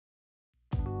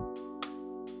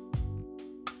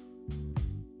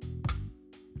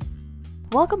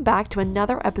Welcome back to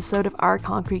another episode of Our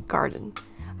Concrete Garden,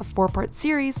 a 4-part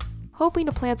series hoping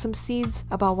to plant some seeds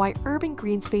about why urban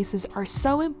green spaces are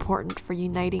so important for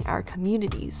uniting our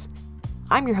communities.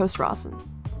 I'm your host, Rawson.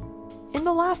 In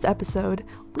the last episode,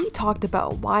 we talked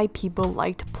about why people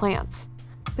liked plants.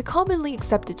 The commonly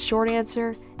accepted short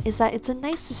answer is that it's a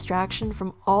nice distraction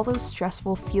from all those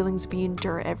stressful feelings we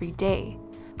endure every day.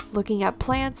 Looking at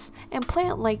plants and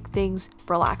plant-like things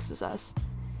relaxes us.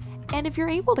 And if you're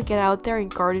able to get out there and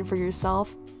garden for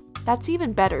yourself, that's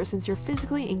even better since you're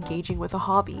physically engaging with a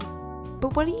hobby.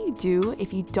 But what do you do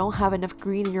if you don't have enough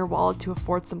green in your wallet to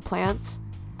afford some plants?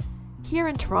 Here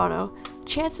in Toronto,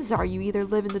 chances are you either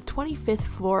live in the 25th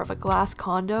floor of a glass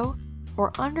condo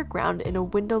or underground in a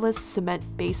windowless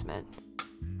cement basement.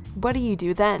 What do you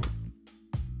do then?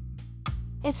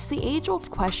 It's the age-old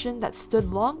question that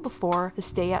stood long before the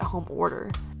stay-at-home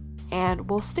order, and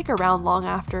will stick around long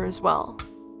after as well.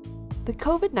 The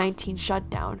COVID-19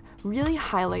 shutdown really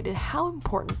highlighted how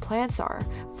important plants are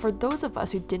for those of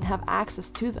us who didn't have access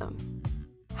to them.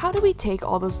 How do we take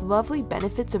all those lovely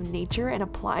benefits of nature and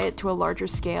apply it to a larger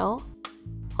scale?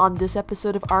 On this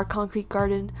episode of Our Concrete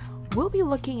Garden, we'll be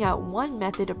looking at one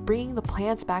method of bringing the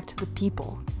plants back to the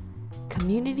people: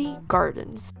 community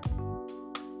gardens.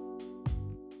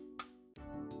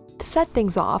 To set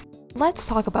things off, let's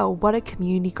talk about what a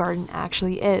community garden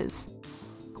actually is.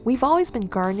 We've always been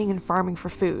gardening and farming for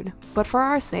food, but for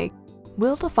our sake,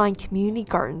 we'll define community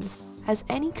gardens as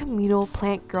any communal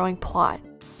plant-growing plot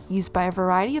used by a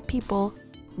variety of people,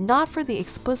 not for the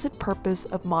explicit purpose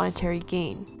of monetary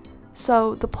gain.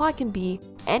 So the plot can be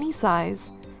any size,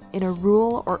 in a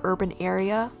rural or urban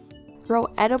area,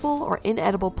 grow edible or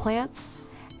inedible plants,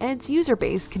 and its user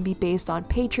base can be based on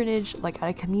patronage, like at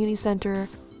a community center,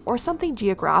 or something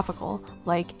geographical,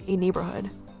 like a neighborhood.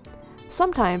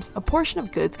 Sometimes a portion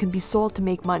of goods can be sold to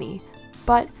make money,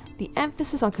 but the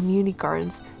emphasis on community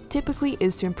gardens typically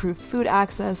is to improve food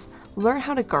access, learn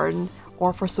how to garden,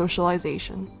 or for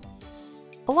socialization.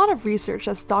 A lot of research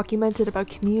that's documented about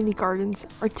community gardens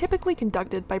are typically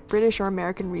conducted by British or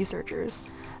American researchers,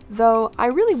 though I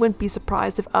really wouldn't be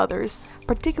surprised if others,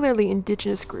 particularly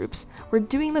indigenous groups, were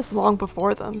doing this long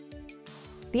before them.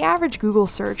 The average Google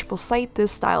search will cite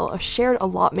this style of shared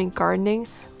allotment gardening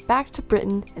back to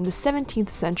Britain in the 17th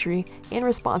century in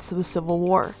response to the Civil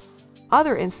War.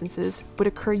 Other instances would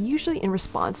occur usually in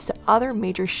response to other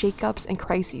major shakeups and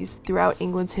crises throughout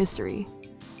England's history.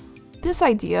 This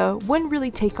idea wouldn't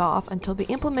really take off until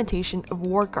the implementation of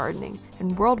war gardening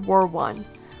in World War I,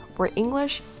 where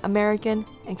English, American,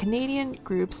 and Canadian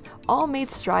groups all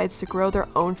made strides to grow their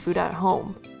own food at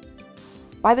home.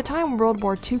 By the time World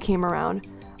War II came around,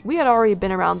 we had already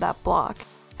been around that block,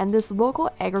 and this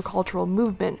local agricultural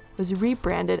movement was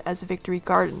rebranded as Victory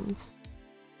Gardens.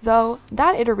 Though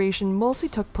that iteration mostly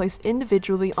took place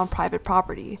individually on private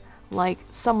property, like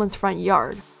someone's front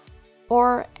yard,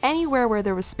 or anywhere where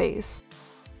there was space.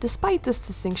 Despite this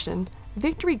distinction,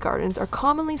 Victory Gardens are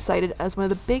commonly cited as one of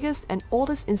the biggest and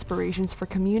oldest inspirations for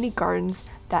community gardens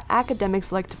that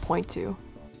academics like to point to.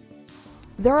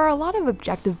 There are a lot of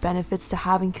objective benefits to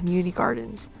having community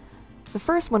gardens. The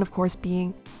first one, of course,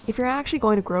 being if you're actually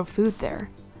going to grow food there.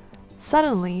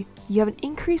 Suddenly, you have an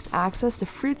increased access to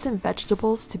fruits and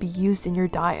vegetables to be used in your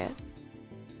diet.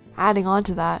 Adding on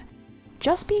to that,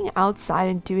 just being outside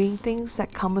and doing things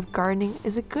that come with gardening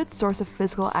is a good source of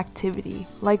physical activity,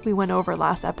 like we went over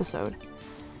last episode.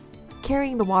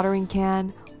 Carrying the watering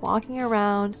can, walking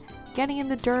around, getting in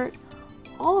the dirt,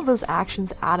 all of those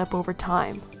actions add up over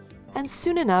time. And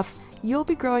soon enough, you'll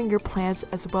be growing your plants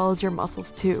as well as your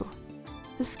muscles too.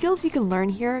 The skills you can learn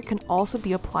here can also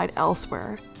be applied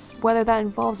elsewhere, whether that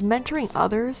involves mentoring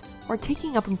others or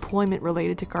taking up employment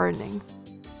related to gardening.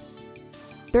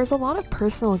 There's a lot of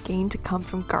personal gain to come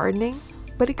from gardening,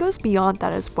 but it goes beyond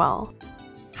that as well.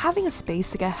 Having a space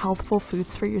to get healthful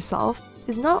foods for yourself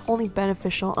is not only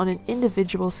beneficial on an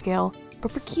individual scale,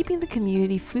 but for keeping the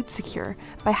community food secure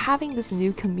by having this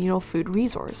new communal food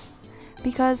resource.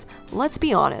 Because, let's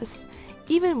be honest,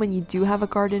 even when you do have a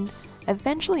garden,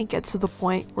 eventually it gets to the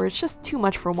point where it's just too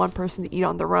much for one person to eat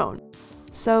on their own.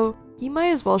 So, you might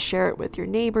as well share it with your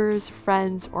neighbors,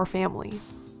 friends, or family.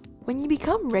 When you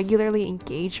become regularly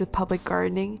engaged with public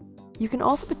gardening, you can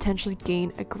also potentially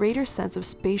gain a greater sense of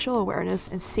spatial awareness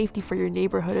and safety for your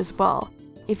neighborhood as well,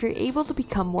 if you're able to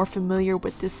become more familiar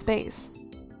with this space.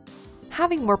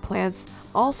 Having more plants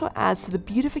also adds to the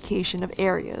beautification of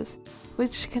areas,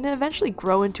 which can eventually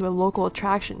grow into a local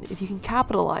attraction if you can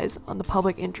capitalize on the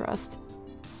public interest.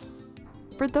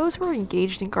 For those who are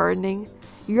engaged in gardening,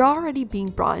 you're already being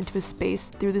brought into a space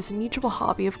through this mutual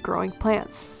hobby of growing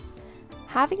plants.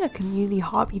 Having a community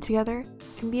hobby together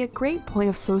can be a great point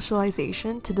of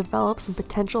socialization to develop some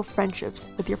potential friendships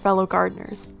with your fellow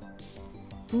gardeners.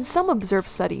 In some observed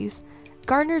studies,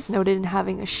 gardeners noted in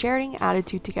having a sharing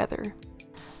attitude together.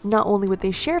 Not only would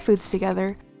they share foods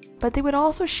together, but they would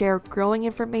also share growing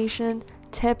information,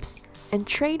 tips, and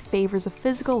trade favors of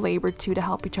physical labor too to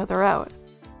help each other out.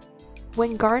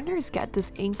 When gardeners get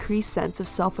this increased sense of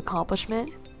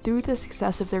self-accomplishment through the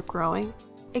success of their growing,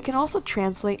 it can also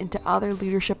translate into other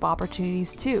leadership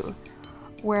opportunities too,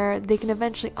 where they can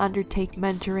eventually undertake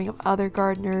mentoring of other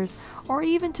gardeners or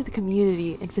even to the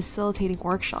community in facilitating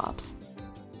workshops.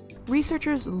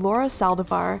 Researchers Laura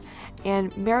Saldivar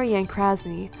and Marianne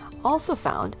Krasny also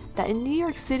found that in New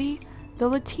York City, the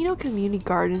Latino community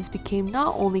gardens became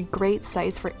not only great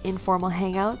sites for informal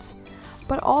hangouts,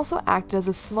 but also acted as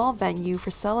a small venue for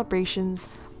celebrations,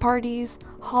 parties,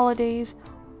 holidays,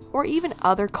 or even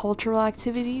other cultural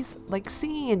activities like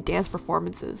singing and dance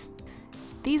performances.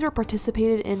 These were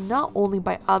participated in not only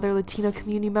by other Latino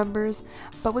community members,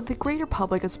 but with the greater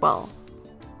public as well.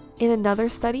 In another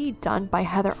study done by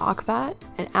Heather Akvat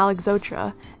and Alex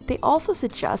Zotra, they also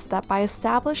suggest that by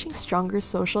establishing stronger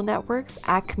social networks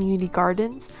at community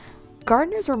gardens,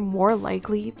 gardeners were more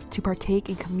likely to partake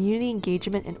in community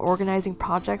engagement and organizing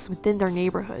projects within their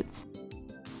neighborhoods.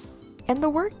 And the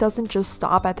work doesn't just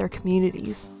stop at their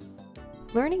communities.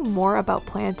 Learning more about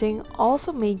planting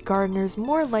also made gardeners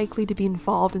more likely to be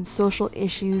involved in social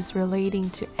issues relating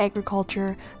to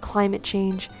agriculture, climate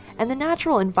change, and the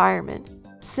natural environment,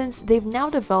 since they've now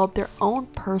developed their own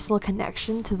personal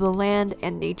connection to the land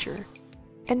and nature.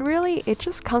 And really, it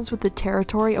just comes with the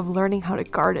territory of learning how to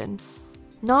garden.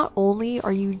 Not only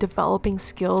are you developing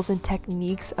skills and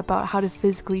techniques about how to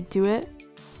physically do it,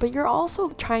 but you're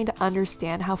also trying to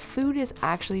understand how food is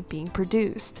actually being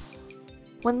produced.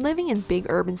 When living in big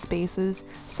urban spaces,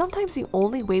 sometimes the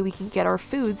only way we can get our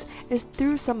foods is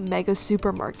through some mega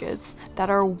supermarkets that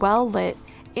are well lit,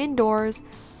 indoors,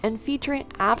 and featuring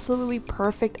absolutely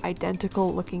perfect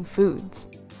identical looking foods.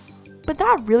 But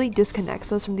that really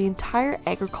disconnects us from the entire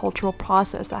agricultural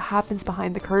process that happens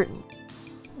behind the curtain.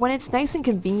 When it's nice and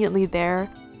conveniently there,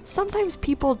 sometimes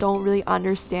people don't really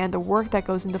understand the work that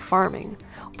goes into farming,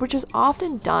 which is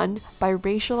often done by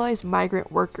racialized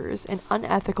migrant workers in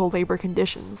unethical labor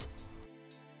conditions.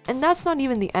 And that's not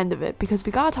even the end of it, because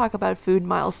we gotta talk about food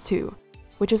miles too,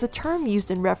 which is a term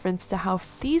used in reference to how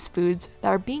these foods that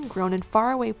are being grown in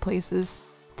faraway places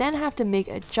then have to make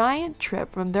a giant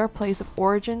trip from their place of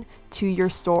origin to your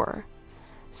store.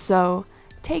 So,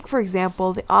 take for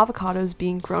example the avocados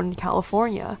being grown in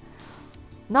California.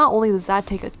 Not only does that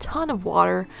take a ton of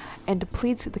water and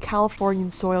depletes the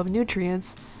Californian soil of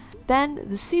nutrients, then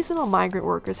the seasonal migrant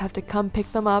workers have to come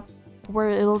pick them up, where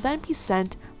it'll then be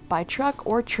sent by truck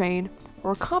or train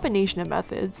or a combination of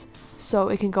methods, so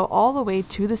it can go all the way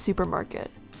to the supermarket.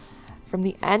 From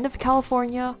the end of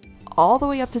California all the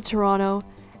way up to Toronto,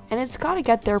 and it's gotta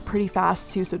get there pretty fast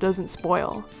too so it doesn't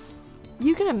spoil.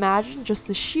 You can imagine just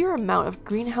the sheer amount of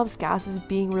greenhouse gases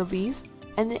being released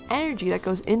and the energy that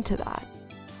goes into that.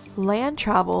 Land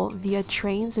travel via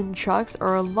trains and trucks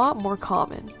are a lot more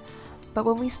common, but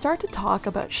when we start to talk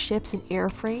about ships and air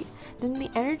freight, then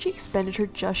the energy expenditure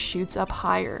just shoots up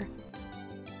higher.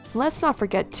 Let's not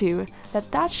forget too that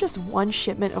that's just one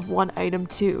shipment of one item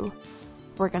too.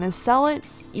 We're gonna sell it,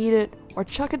 eat it, or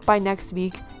chuck it by next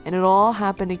week, and it'll all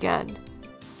happen again.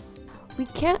 We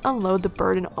can't unload the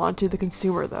burden onto the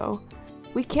consumer though.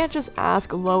 We can't just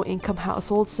ask low-income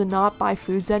households to not buy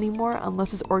foods anymore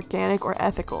unless it's organic or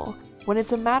ethical, when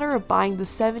it's a matter of buying the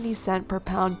 70-cent per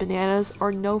pound bananas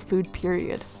or no food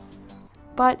period.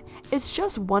 But it's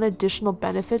just one additional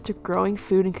benefit to growing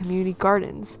food in community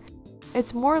gardens.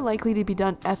 It's more likely to be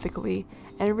done ethically,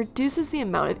 and it reduces the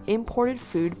amount of imported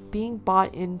food being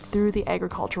bought in through the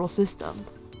agricultural system.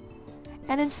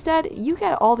 And instead, you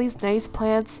get all these nice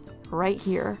plants right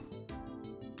here.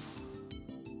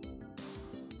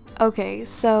 Okay,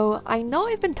 so I know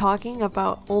I've been talking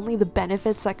about only the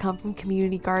benefits that come from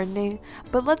community gardening,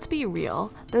 but let's be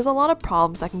real, there's a lot of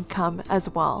problems that can come as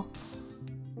well.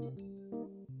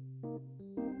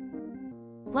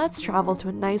 Let's travel to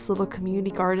a nice little community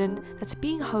garden that's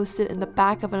being hosted in the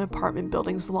back of an apartment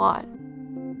building's lot.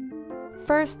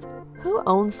 First, who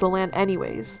owns the land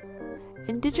anyways?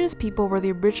 Indigenous people were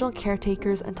the original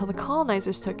caretakers until the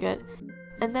colonizers took it,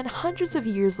 and then hundreds of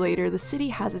years later the city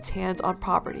has its hands on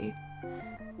property.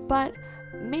 But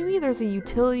maybe there's a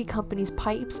utility company's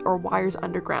pipes or wires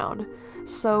underground,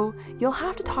 so you'll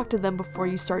have to talk to them before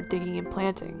you start digging and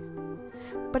planting.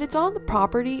 But it's on the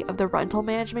property of the rental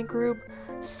management group,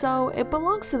 so it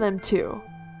belongs to them too.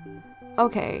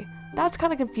 Okay, that's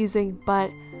kind of confusing, but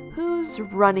who's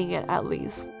running it at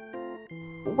least?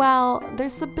 Well,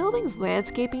 there's the building's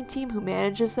landscaping team who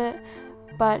manages it,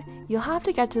 but you'll have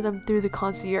to get to them through the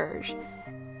concierge.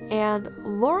 And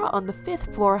Laura on the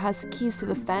fifth floor has the keys to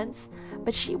the fence,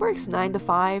 but she works 9 to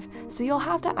 5, so you'll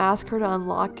have to ask her to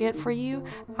unlock it for you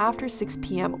after 6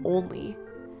 p.m. only.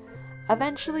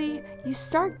 Eventually, you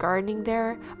start gardening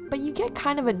there, but you get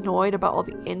kind of annoyed about all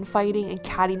the infighting and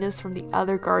cattiness from the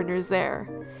other gardeners there.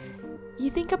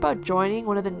 You think about joining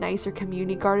one of the nicer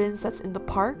community gardens that's in the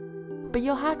park, but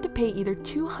you'll have to pay either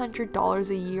 $200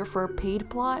 a year for a paid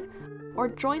plot or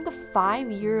join the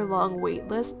 5-year-long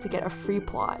waitlist to get a free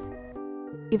plot.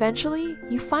 Eventually,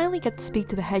 you finally get to speak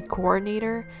to the head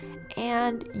coordinator,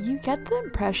 and you get the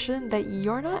impression that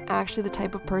you're not actually the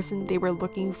type of person they were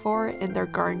looking for in their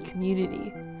garden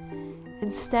community.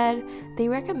 Instead, they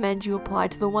recommend you apply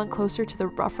to the one closer to the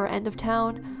rougher end of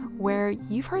town, where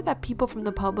you've heard that people from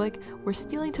the public were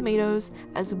stealing tomatoes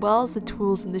as well as the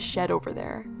tools in the shed over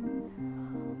there.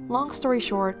 Long story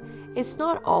short, it's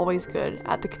not always good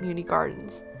at the community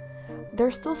gardens. They're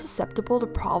still susceptible to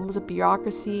problems of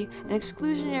bureaucracy and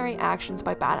exclusionary actions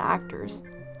by bad actors.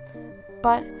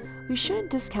 But we shouldn't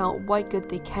discount what good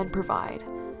they can provide.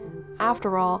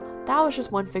 After all, that was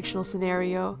just one fictional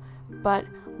scenario, but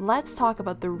let's talk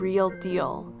about the real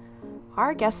deal.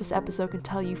 Our guest this episode can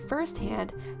tell you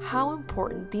firsthand how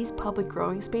important these public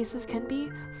growing spaces can be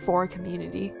for a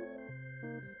community.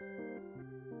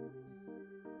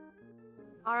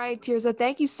 All right, Tirza,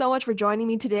 thank you so much for joining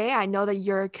me today. I know that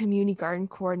you're a community garden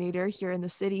coordinator here in the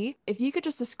city. If you could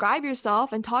just describe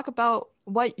yourself and talk about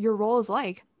what your role is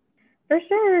like. For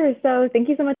sure. So thank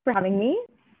you so much for having me.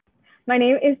 My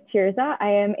name is Tirza. I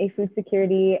am a food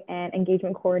security and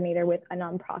engagement coordinator with a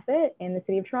nonprofit in the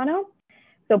city of Toronto.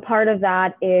 So part of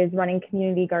that is running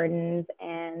community gardens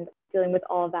and dealing with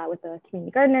all of that with the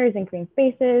community gardeners and green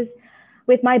spaces.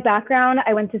 With my background,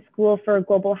 I went to school for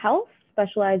global health,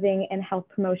 specializing in health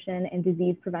promotion and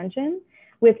disease prevention.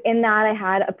 Within that, I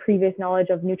had a previous knowledge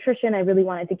of nutrition. I really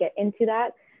wanted to get into that.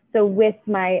 So with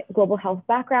my global health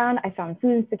background, I found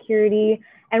food insecurity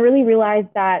and really realized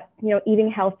that,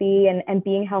 eating healthy and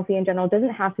being healthy in general doesn't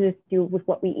have to just do with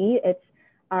what we eat. It's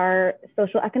our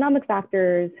social economic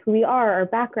factors, who we are, our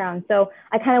background. So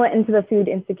I kind of went into the food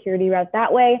insecurity route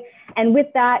that way. And with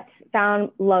that,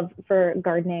 found love for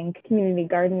gardening, community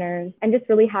gardeners, and just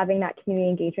really having that community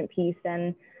engagement piece.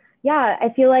 And yeah,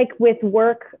 I feel like with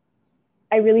work,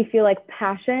 I really feel like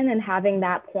passion and having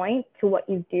that point to what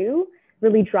you do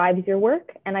really drives your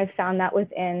work. And I've found that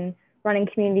within running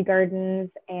community gardens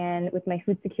and with my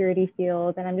food security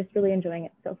field. And I'm just really enjoying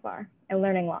it so far and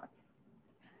learning lots.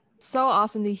 So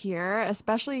awesome to hear,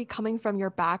 especially coming from your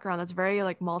background that's very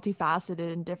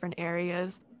multifaceted in different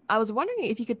areas. I was wondering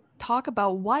if you could talk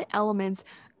about what elements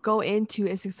go into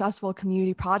a successful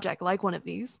community project like one of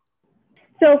these.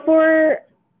 So for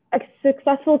a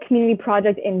successful community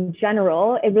project in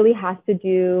general, it really has to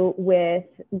do with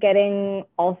getting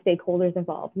all stakeholders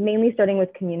involved, mainly starting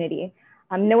with community.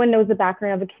 No one knows the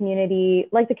background of a community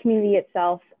like the community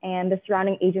itself and the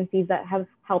surrounding agencies that have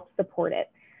helped support it.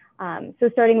 So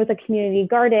starting with a community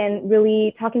garden,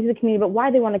 really talking to the community about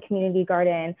why they want a community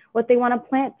garden, what they want to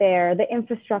plant there, the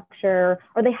infrastructure,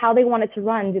 or how they want it to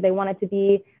run. Do they want it to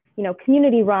be,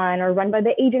 community run or run by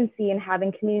the agency and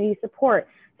having community support?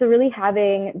 So really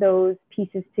having those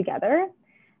pieces together.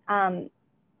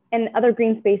 And other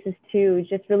green spaces too,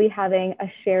 just really having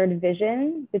a shared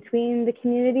vision between the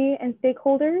community and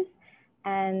stakeholders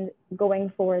and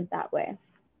going forward that way.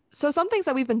 So some things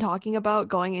that we've been talking about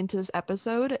going into this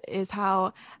episode is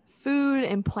how food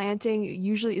and planting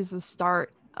usually is the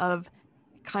start of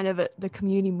kind of the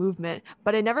community movement,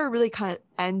 but it never really kind of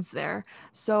ends there.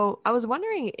 So I was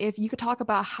wondering if you could talk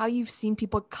about how you've seen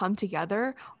people come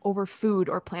together over food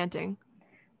or planting.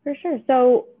 For sure.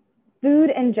 So food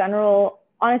in general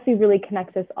honestly really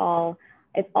connects us all.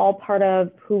 It's all part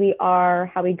of who we are,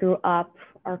 how we grew up,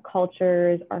 our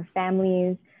cultures, our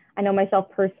families. I know myself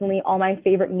personally, all my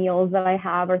favorite meals that I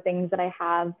have are things that I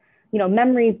have,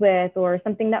 memories with, or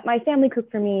something that my family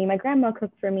cooked for me, my grandma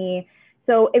cooked for me.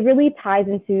 So it really ties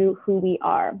into who we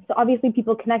are. So obviously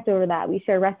people connect over that. We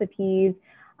share recipes,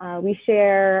 we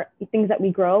share things that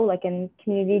we grow, like in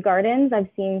community gardens. I've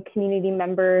seen community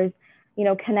members,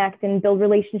 connect and build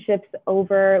relationships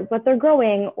over what they're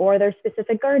growing or their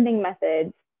specific gardening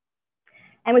methods.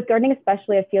 And with gardening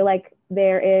especially, I feel like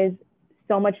there is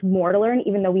so much more to learn,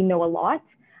 even though we know a lot,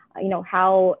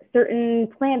 how certain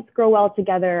plants grow well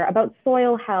together, about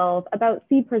soil health, about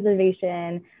seed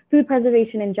preservation, food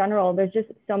preservation in general. There's just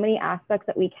so many aspects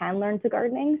that we can learn to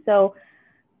gardening. So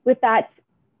with that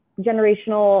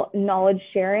generational knowledge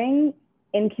sharing,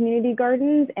 in community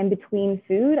gardens and between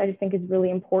food, I just think is really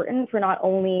important for not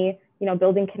only,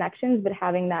 building connections, but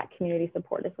having that community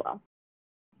support as well.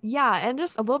 Yeah, and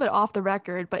just a little bit off the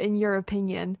record, but in your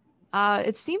opinion,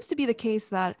 it seems to be the case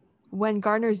that when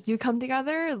gardeners do come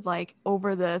together, like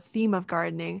over the theme of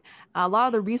gardening, a lot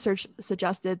of the research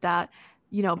suggested that,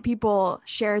 people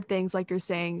share things like you're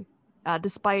saying,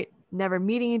 despite never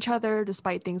meeting each other,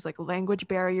 despite things like language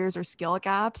barriers or skill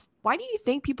gaps. Why do you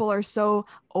think people are so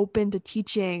open to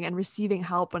teaching and receiving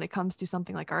help when it comes to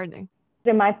something like gardening?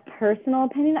 In my personal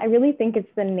opinion, I really think it's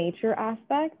the nature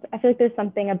aspect. I feel like there's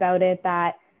something about it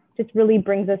that just really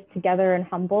brings us together and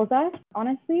humbles us,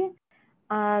 honestly.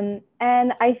 And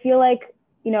I feel like,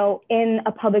 in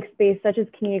a public space such as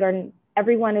community garden,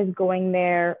 everyone is going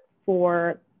there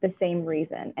for the same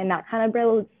reason. And that kind of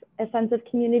builds a sense of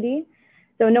community.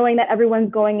 So knowing that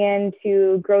everyone's going in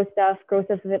to grow stuff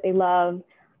that they love,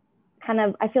 kind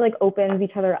of, I feel like opens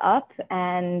each other up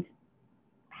and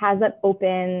has that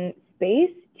open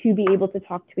space to be able to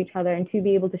talk to each other and to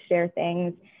be able to share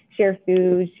things, share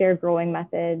food, share growing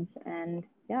methods, and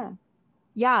yeah.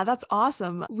 Yeah, that's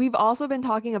awesome. We've also been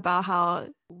talking about how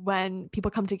when people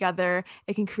come together,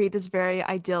 it can create this very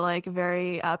idyllic,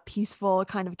 very peaceful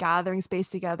kind of gathering space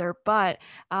together. But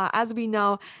as we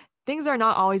know, things are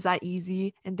not always that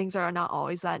easy and things are not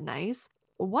always that nice.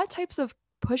 What types of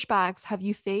pushbacks have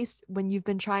you faced when you've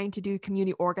been trying to do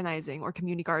community organizing or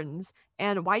community gardens?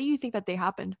 And why do you think that they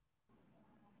happen?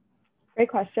 Great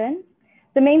question.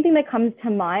 The main thing that comes to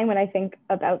mind when I think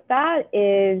about that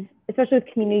is, especially with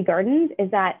community gardens, is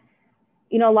that,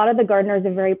 a lot of the gardeners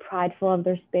are very prideful of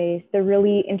their space. They're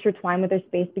really intertwined with their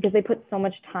space because they put so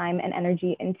much time and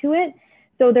energy into it.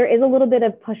 So there is a little bit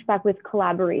of pushback with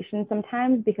collaboration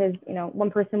sometimes because, one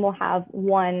person will have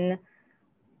one,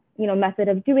 method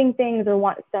of doing things or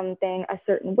want something a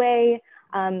certain way.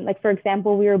 Like, for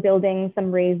example, we were building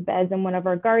some raised beds in one of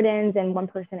our gardens and one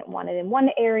person wanted in one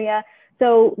area.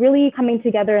 So really coming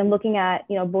together and looking at,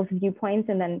 both viewpoints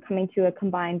and then coming to a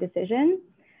combined decision.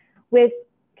 With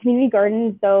community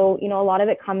gardens, though, a lot of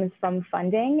it comes from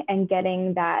funding and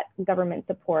getting that government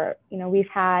support. We've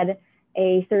had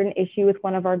a certain issue with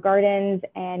one of our gardens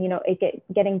and,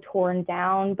 getting torn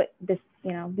down, but this,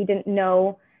 we didn't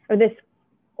know, or this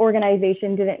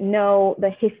organization didn't know the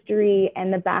history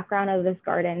and the background of this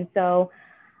garden. So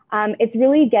it's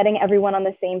really getting everyone on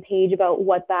the same page about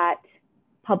what that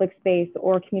public space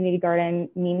or community garden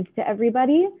means to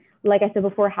everybody. Like I said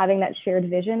before, having that shared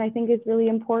vision, I think, is really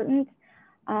important.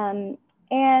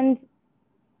 And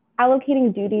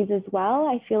allocating duties as well.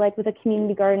 I feel like with a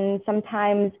community garden,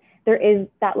 sometimes there is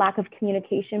that lack of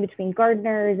communication between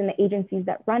gardeners and the agencies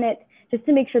that run it, just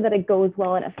to make sure that it goes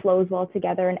well and it flows well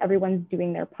together and everyone's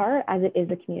doing their part as it is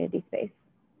a community space.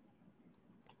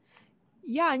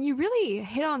 Yeah, and you really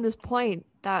hit on this point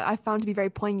that I found to be very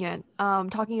poignant,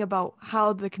 talking about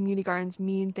how the community gardens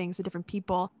mean things to different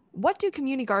people. What do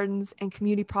community gardens and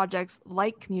community projects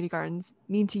like community gardens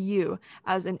mean to you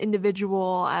as an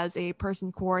individual, as a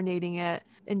person coordinating it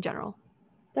in general?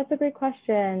 That's a great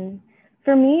question.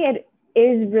 For me, it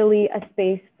is really a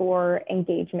space for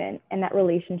engagement and that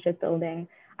relationship building.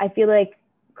 I feel like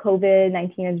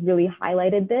COVID-19 has really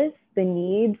highlighted this, the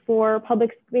need for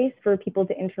public space for people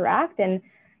to interact, and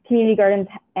community gardens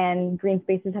and green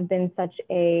spaces have been such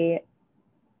a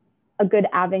good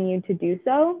avenue to do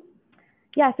so.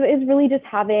 Yeah, so it's really just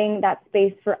having that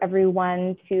space for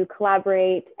everyone to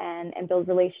collaborate and build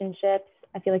relationships.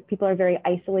 I feel like people are very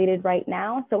isolated right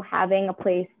now, so having a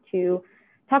place to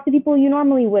talk to people you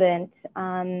normally wouldn't,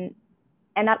 and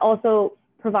that also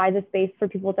provides a space for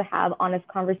people to have honest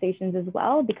conversations as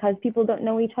well, because people don't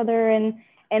know each other in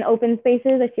open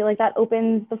spaces. I feel like that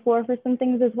opens the floor for some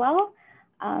things as well.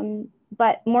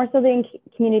 But more so the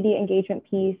community engagement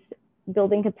piece,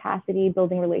 building capacity,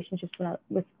 building relationships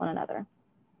with one another.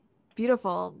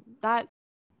 Beautiful. That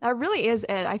really is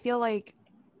it. I feel like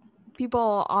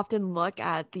people often look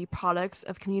at the products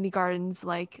of community gardens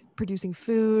like producing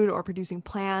food or producing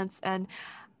plants, and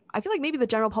I feel like maybe the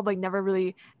general public never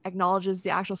really acknowledges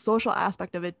the actual social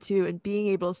aspect of it too, and being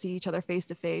able to see each other face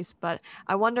to face. But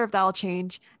I wonder if that'll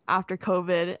change after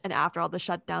COVID and after all the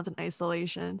shutdowns and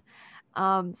isolation.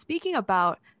 Speaking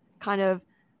about kind of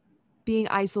being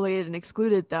isolated and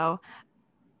excluded, though,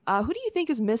 who do you think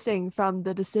is missing from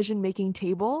the decision-making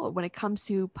table when it comes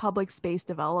to public space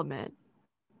development?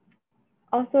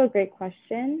 Also a great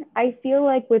question. I feel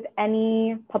like with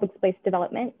any public space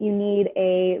development, you need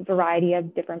a variety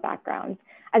of different backgrounds,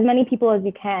 as many people as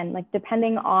you can, like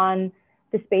depending on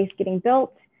the space getting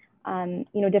built.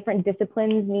 Different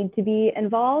disciplines need to be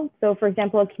involved. So for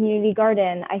example, a community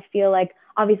garden, I feel like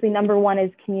obviously number one is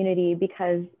community,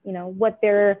 because, what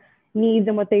their needs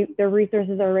and what their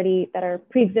resources already that are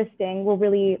pre-existing will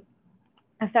really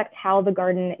affect how the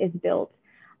garden is built.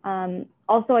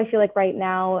 Also, I feel like right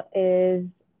now is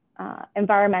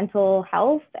environmental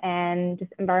health and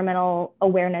just environmental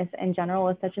awareness in general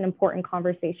is such an important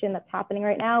conversation that's happening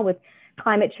right now with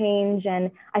climate change.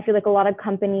 And I feel like a lot of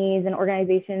companies and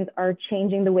organizations are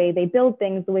changing the way they build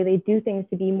things, the way they do things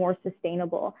to be more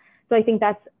sustainable. So I think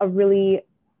that's a really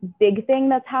big thing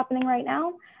that's happening right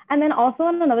now. And then also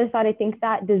on another side, I think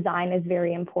that design is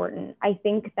very important. I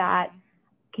think that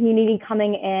community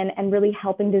coming in and really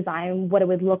helping design what it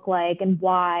would look like and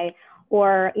why,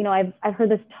 or, I've heard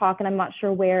this talk and I'm not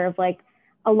sure where, of like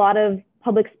a lot of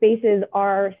public spaces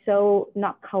are so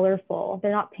not colorful.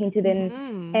 They're not painted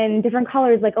in different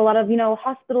colors. Like a lot of,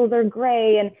 hospitals are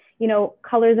gray, and,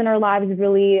 colors in our lives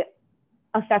really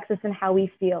affects us in how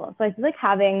we feel. So I feel like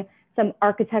having some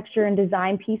architecture and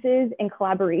design pieces in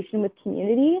collaboration with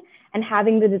community and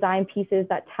having the design pieces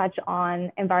that touch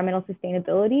on environmental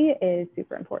sustainability is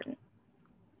super important.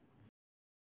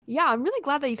 Yeah, I'm really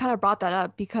glad that you kind of brought that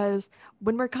up, because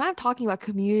when we're kind of talking about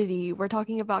community, we're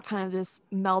talking about kind of this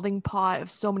melding pot of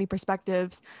so many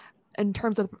perspectives in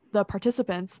terms of the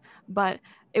participants, but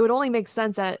it would only make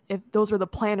sense that if those were the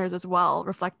planners as well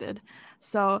reflected.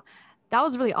 So that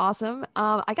was really awesome.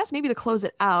 I guess maybe to close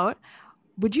it out,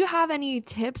 would you have any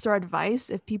tips or advice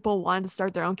if people wanted to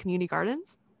start their own community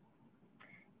gardens?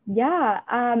 Yeah,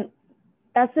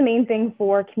 that's the main thing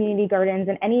for community gardens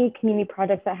and any community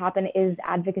projects that happen is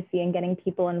advocacy and getting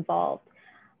people involved.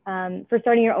 For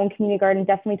starting your own community garden,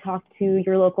 definitely talk to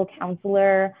your local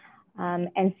counselor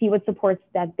and see what supports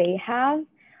that they have.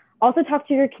 Also talk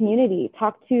to your community,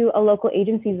 talk to a local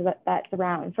agencies that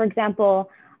surround. For example,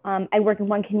 I work in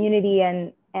one community,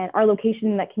 and our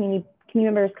location, that community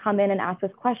members come in and ask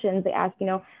us questions. They ask,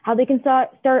 how they can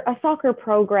start a soccer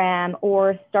program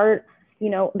or start,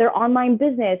 their online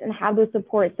business and have those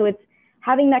supports. So it's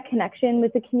having that connection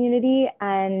with the community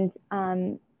and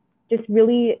just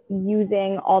really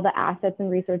using all the assets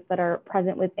and resources that are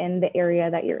present within the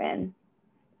area that you're in.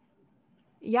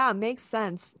 Yeah, makes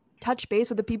sense. Touch base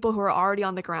with the people who are already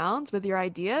on the grounds with your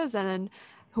ideas, and then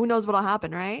who knows what'll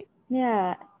happen, right?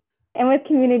 Yeah. And with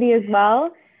community as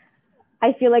well,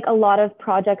 I feel like a lot of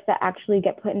projects that actually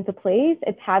get put into place,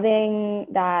 it's having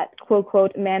that quote,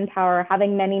 quote, manpower,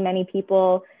 having many, many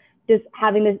people, just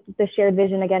having the shared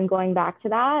vision, again, going back to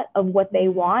that, of what they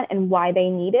want and why they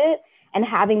need it, and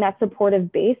having that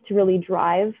supportive base to really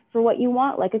drive for what you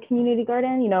want, like a community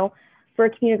garden, for a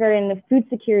community garden, food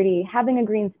security, having a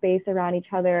green space around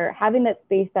each other, having that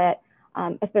space that,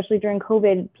 especially during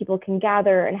COVID, people can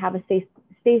gather and have a safe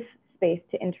space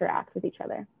to interact with each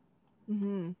other.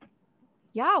 Mm-hmm.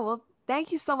 Yeah, well,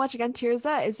 thank you so much again,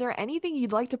 Tirza. Is there anything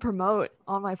you'd like to promote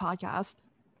on my podcast?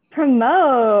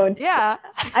 Promote? Yeah.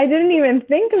 I didn't even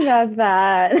think about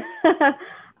that.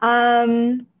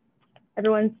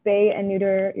 Everyone spay and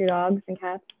neuter your dogs and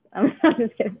cats. I'm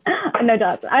just kidding. No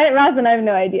dogs. Roslyn, I have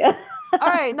no idea. All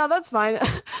right. No, that's fine.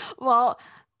 Well,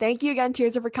 thank you again,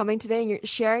 Tirza, for coming today and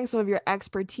sharing some of your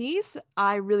expertise.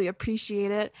 I really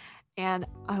appreciate it. And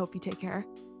I hope you take care.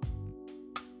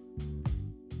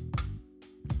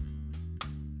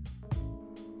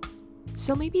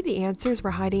 So maybe the answers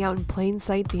were hiding out in plain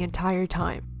sight the entire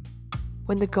time.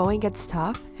 When the going gets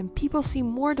tough and people seem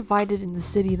more divided in the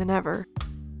city than ever,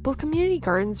 will community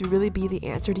gardens really be the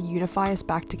answer to unify us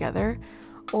back together,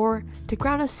 or to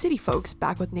ground us city folks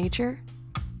back with nature?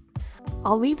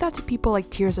 I'll leave that to people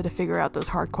like Tirza to figure out those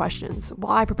hard questions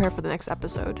while I prepare for the next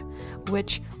episode,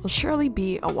 which will surely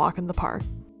be a walk in the park.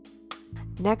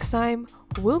 Next time,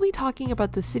 we'll be talking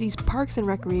about the city's parks and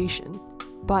recreation,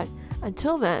 but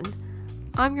until then,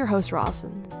 I'm your host,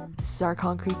 Roslyn. This is Our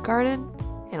Concrete Garden,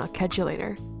 and I'll catch you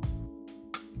later.